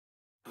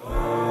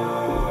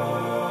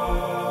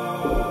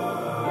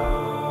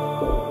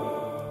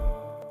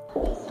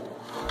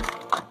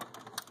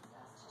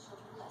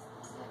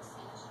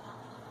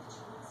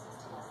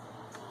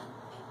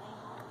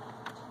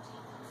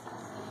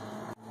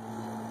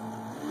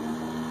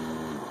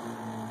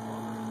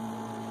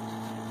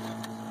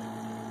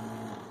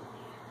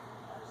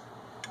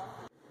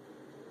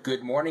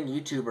Good morning,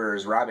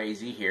 YouTubers. Rob AZ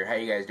here. How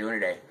you guys doing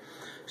today?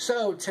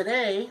 So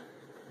today,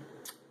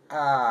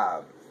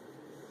 I'm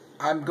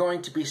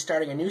going to be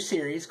starting a new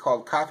series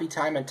called Coffee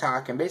Time and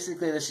Talk, and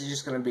basically this is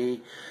just going to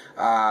be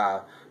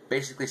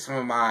basically some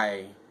of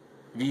my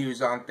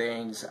views on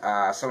things,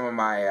 some of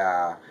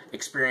my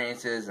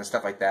experiences and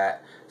stuff like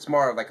that. It's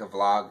more of like a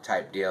vlog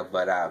type deal,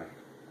 but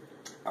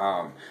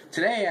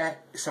today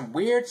some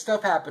weird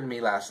stuff happened to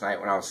me last night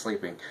when I was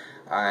sleeping.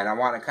 And I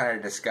want to kind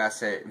of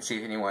discuss it and see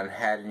if anyone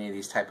had any of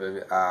these type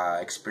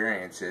of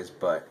experiences,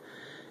 but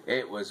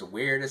it was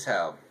weird as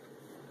hell.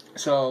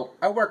 So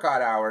I work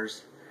odd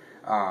hours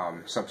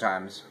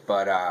sometimes,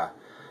 but I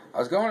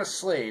was going to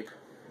sleep,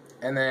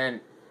 and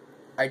then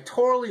I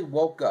totally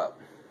woke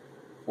up,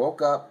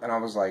 and I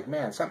was like,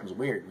 man, something's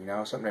weird, you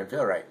know, something didn't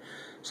feel right.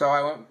 So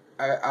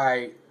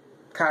I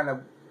kind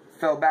of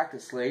fell back to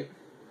sleep,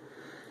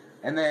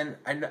 and then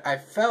I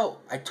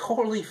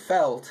totally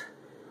felt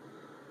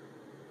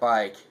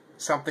like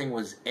something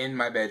was in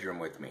my bedroom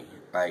with me,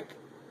 like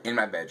in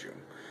my bedroom.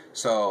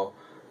 So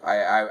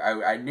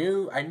I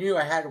knew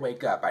I had to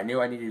wake up. I knew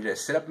I needed to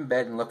sit up in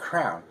bed and look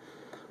around.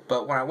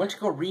 But when I went to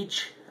go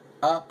reach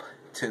up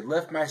to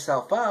lift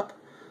myself up,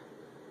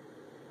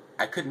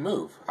 I couldn't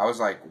move. I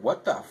was like,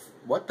 what the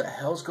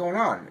hell's going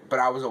on? But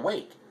I was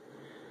awake,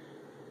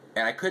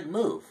 and I couldn't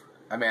move.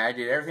 I mean, I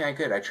did everything I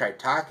could. I tried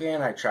talking.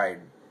 I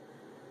tried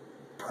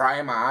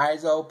prying my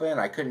eyes open.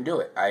 I couldn't do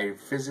it. I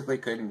physically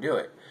couldn't do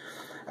it.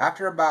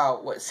 After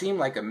about what seemed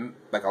like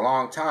a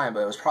long time,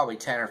 but it was probably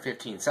 10 or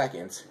 15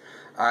 seconds,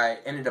 I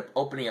ended up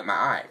opening up my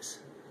eyes.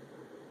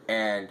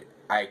 And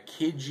I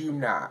kid you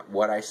not,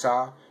 what I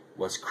saw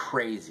was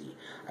crazy.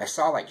 I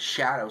saw like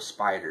shadow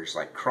spiders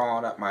like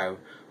crawling up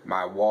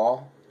my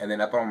wall and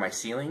then up on my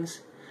ceilings.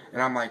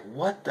 And I'm like,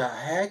 what the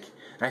heck?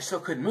 And I still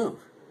couldn't move.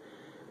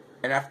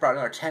 And after about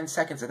another 10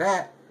 seconds of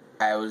that,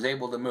 I was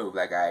able to move.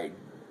 Like, I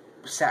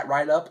sat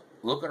right up,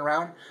 looking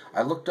around.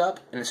 I looked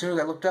up, and as soon as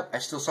I looked up, I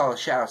still saw the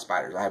shadow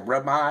spiders. I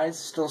rubbed my eyes,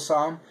 still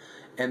saw them,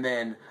 and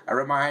then I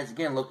rubbed my eyes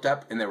again, looked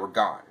up, and they were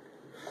gone.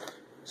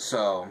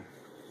 So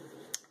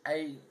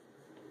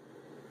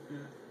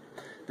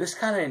this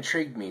kind of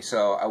intrigued me.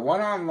 So I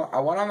went on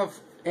the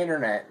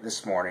internet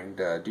this morning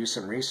to do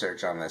some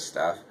research on this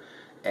stuff,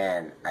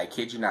 and I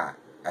kid you not,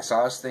 I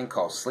saw this thing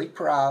called sleep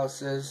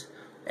paralysis,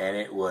 and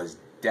it was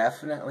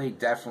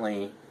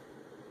definitely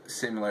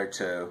similar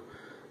to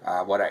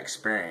what I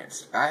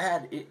experienced.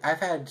 I've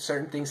had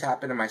certain things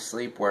happen in my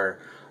sleep where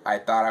I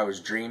thought I was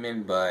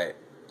dreaming, but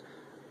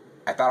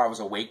I thought I was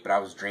awake, but I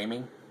was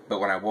dreaming. But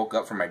when I woke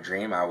up from my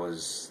dream, I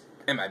was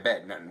in my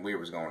bed. Nothing weird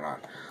was going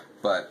on.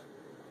 But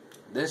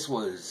this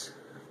was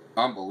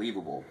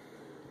unbelievable.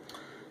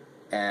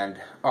 And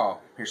oh,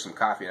 here's some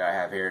coffee that I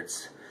have here.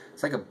 It's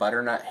like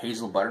a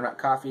hazel butternut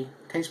coffee.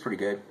 Tastes pretty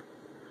good.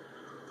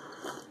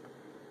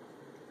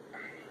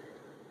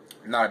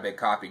 I'm not a big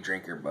coffee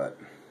drinker, but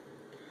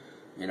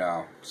you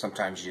know,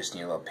 sometimes you just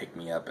need a little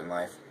pick-me-up in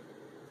life.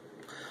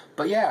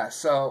 But yeah,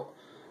 so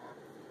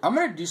I'm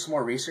going to do some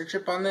more research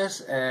up on this,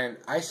 and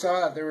I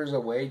saw that there was a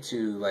way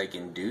to, like,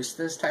 induce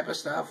this type of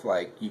stuff.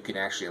 Like, you can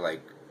actually,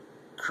 like,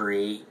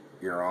 create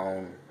your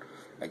own,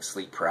 like,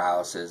 sleep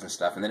paralysis and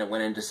stuff. And then it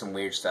went into some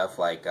weird stuff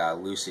like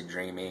lucid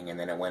dreaming, and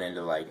then it went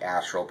into, like,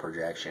 astral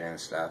projection and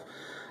stuff.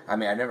 I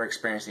mean, I've never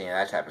experienced any of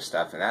that type of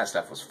stuff, and that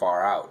stuff was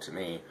far out to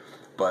me.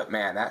 But,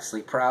 man, that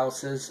sleep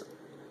paralysis,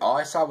 all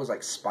I saw was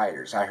like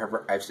spiders. I've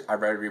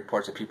read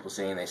reports of people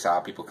saying they saw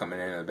people coming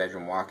into the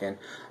bedroom walking.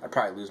 I'd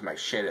probably lose my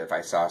shit if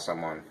I saw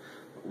someone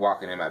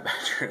walking in my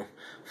bedroom.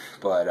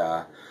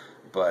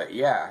 But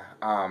yeah,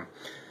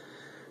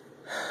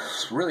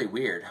 it's really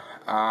weird.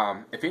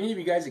 If any of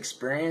you guys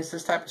experience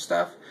this type of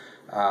stuff,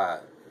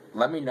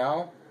 let me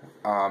know.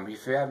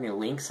 If you have any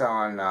links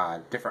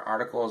on different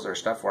articles or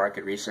stuff where I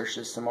could research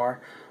this some more,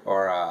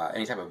 or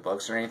any type of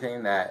books or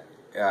anything that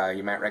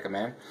you might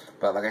recommend.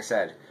 But like I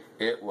said,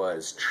 it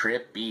was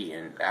trippy,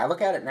 and I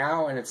look at it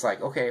now and it's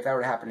like, okay, if that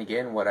were to happen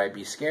again, would I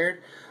be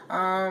scared?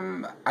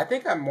 I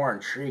think I'm more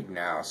intrigued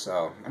now,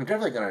 so I'm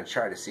definitely going to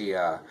try to see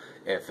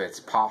if it's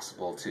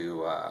possible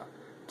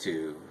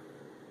to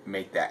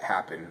make that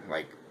happen,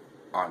 like,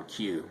 on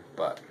cue.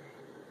 But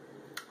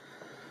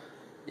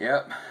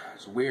yep,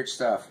 it's weird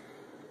stuff.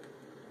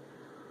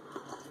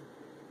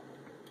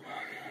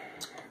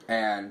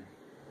 And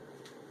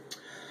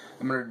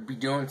I'm going to be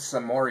doing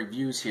some more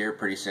reviews here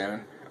pretty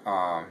soon.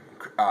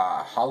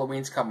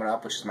 Halloween's coming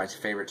up, which is my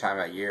favorite time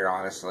of year,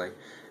 honestly,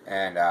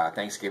 and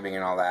Thanksgiving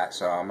and all that.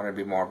 So I'm going to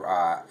be more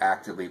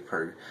actively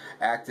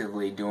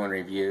doing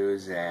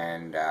reviews,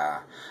 and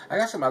I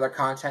got some other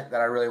content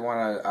that I really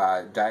want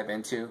to dive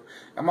into.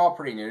 I'm all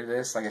pretty new to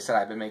this. Like I said,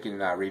 I've been making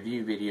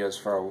review videos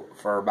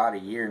for about a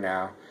year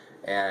now,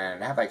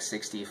 and I have like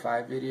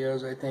 65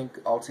 videos, I think,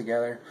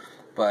 altogether.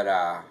 But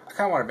I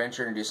kind of want to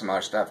venture and do some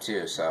other stuff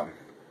too. So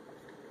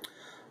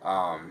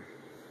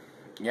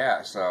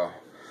yeah, so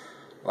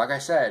like I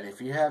said,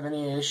 if you have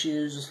any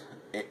issues,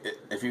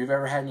 if if you've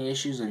ever had any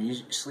issues of you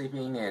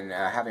sleeping and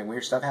having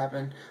weird stuff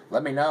happen,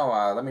 let me know.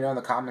 Let me know in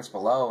the comments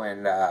below,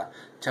 and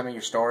tell me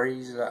your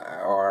stories.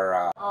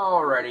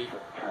 Alrighty,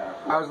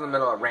 I was in the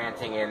middle of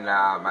ranting, and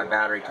my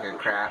battery took a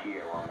crap.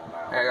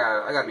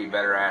 I gotta be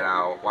better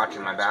at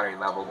watching my battery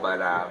level, but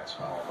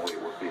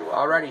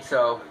alrighty.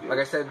 So, like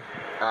I said,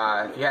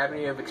 if you have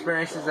any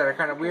experiences that are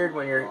kind of weird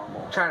when you're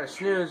trying to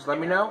snooze, let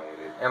me know.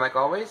 And like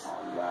always,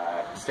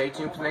 stay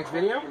tuned for the next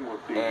video,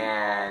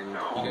 and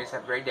you guys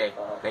have a great day.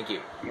 Thank you.